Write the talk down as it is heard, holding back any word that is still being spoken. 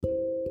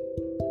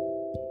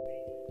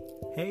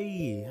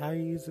Hey, how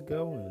is it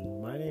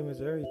going? My name is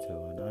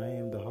Erito, and I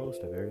am the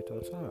host of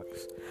Erito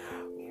Talks.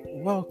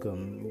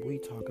 Welcome. We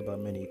talk about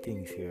many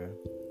things here.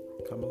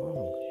 Come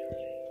along.